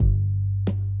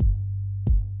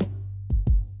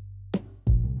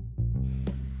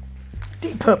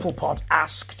Deep Purple Pod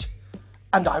asked,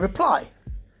 and I reply.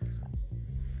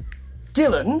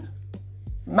 Gillan,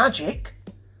 Magic,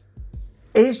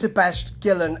 is the best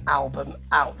Gillan album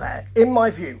out there, in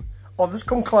my view. Others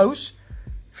come close.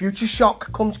 Future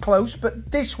Shock comes close,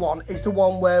 but this one is the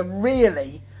one where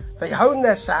really they hone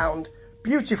their sound,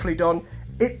 beautifully done.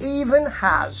 It even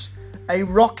has a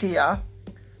rockier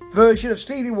version of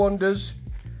Stevie Wonder's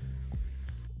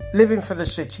Living for the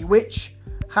City, which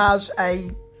has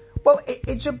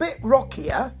it's a bit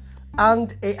rockier,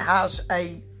 and it has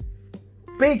a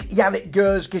big Yannick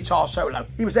Gers guitar solo.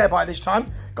 He was there by this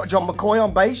time. Got John McCoy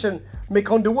on bass and Mick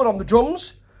Underwood on the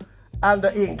drums, and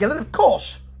Ian Gillan, of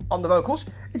course, on the vocals.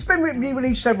 It's been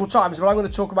re-released several times, but I'm going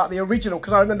to talk about the original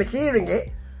because I remember hearing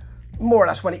it more or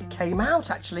less when it came out,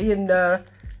 actually, in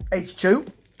 82,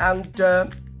 and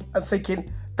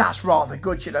thinking, that's rather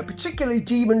good, you know, particularly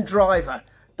Demon Driver.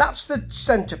 That's the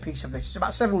centrepiece of this. It's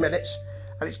about 7 minutes,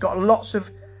 and it's got lots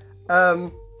of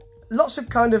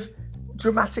kind of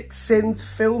dramatic synth,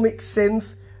 filmic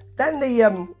synth. Then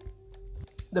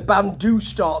the band do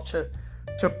start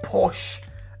to push.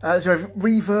 There's a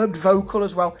reverbed vocal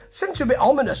as well. Seems a bit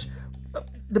ominous.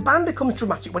 The band becomes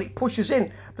dramatic when it pushes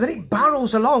in, but then it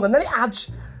barrels along, and then it adds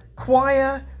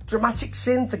choir, dramatic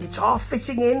synth, the guitar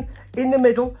fitting in the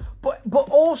middle. But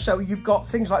also you've got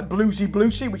things like Bluesy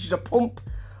Bluesy, which is a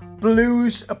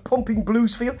pumping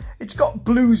blues feel. It's got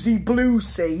Bluesy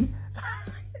Bluesy.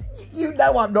 You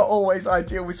know I'm not always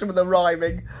ideal with some of the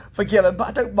rhyming for Gillan, but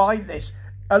I don't mind this.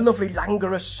 A lovely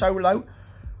languorous solo.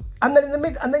 And then in the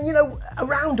mid, and then, you know,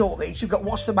 around all these, you've got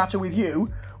What's the Matter With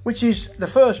You, which is the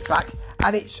first track,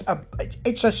 and it's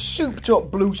a souped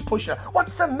up blues pusher.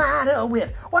 What's the matter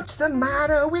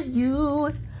with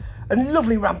you? And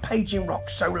lovely rampaging rock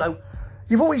solo.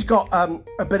 You've always got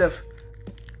a bit of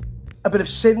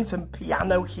synth and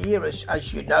piano here,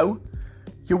 as you know.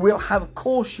 You will have, of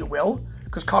course you will,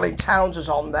 because Colin Towns is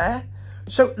on there.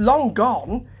 So Long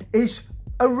Gone is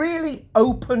a really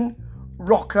open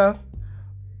rocker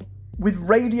with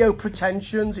radio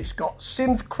pretensions. It's got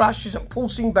synth crashes and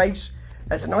pulsing bass.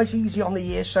 There's a nice easy on the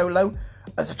ear solo.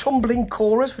 There's a tumbling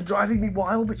chorus for Driving Me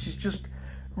Wild, which is just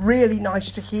really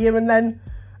nice to hear. And then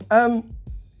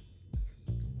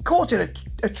Caught in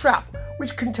a Trap,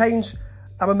 which contains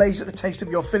I'm Amazed at the Taste of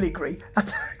Your Filigree.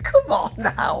 Come on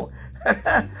now.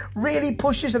 Really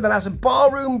pushes, and then has a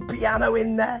barroom piano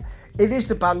in there. It is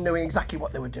the band knowing exactly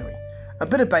what they were doing. A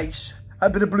bit of bass, a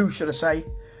bit of blues, should I say,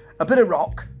 a bit of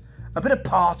rock, a bit of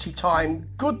party time,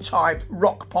 good time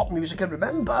rock pop music. And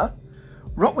remember,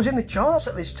 rock was in the charts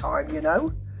at this time, you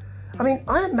know. I mean,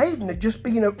 Iron Maiden had just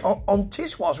been on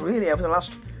Tiswas really over the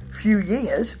last few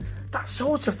years. That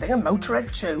sort of thing, and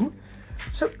Motorhead too.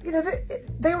 So, you know,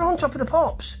 they were on top of the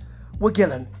pops, were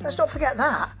Gillan. Let's not forget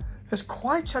that. There's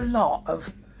quite a lot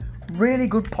of really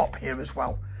good pop here as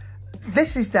well.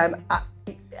 This is them,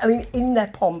 in their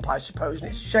pomp, I suppose, and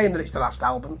it's a shame that it's the last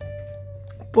album.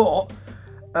 But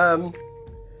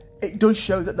it does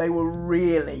show that they were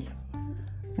really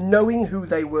knowing who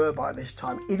they were by this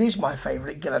time. It is my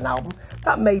favourite Gillan album.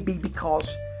 That may be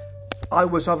because I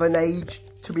was of an age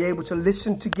to be able to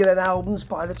listen to Gillan albums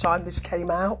by the time this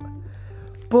came out.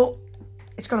 But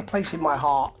it's got a place in my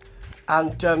heart.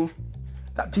 And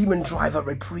that Demon Driver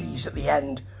reprise at the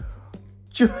end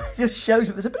just shows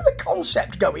that there's a bit of a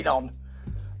concept going on.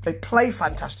 They play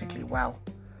fantastically well.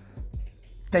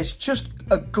 There's just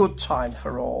a good time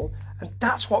for all. And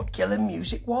that's what Gillan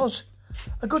music was.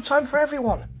 A good time for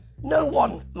everyone. No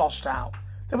one lost out.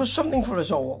 There was something for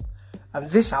us all. And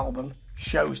this album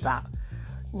shows that.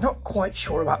 Not quite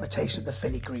sure about the Taste of the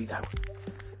Filigree though.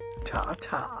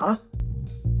 Ta-ta.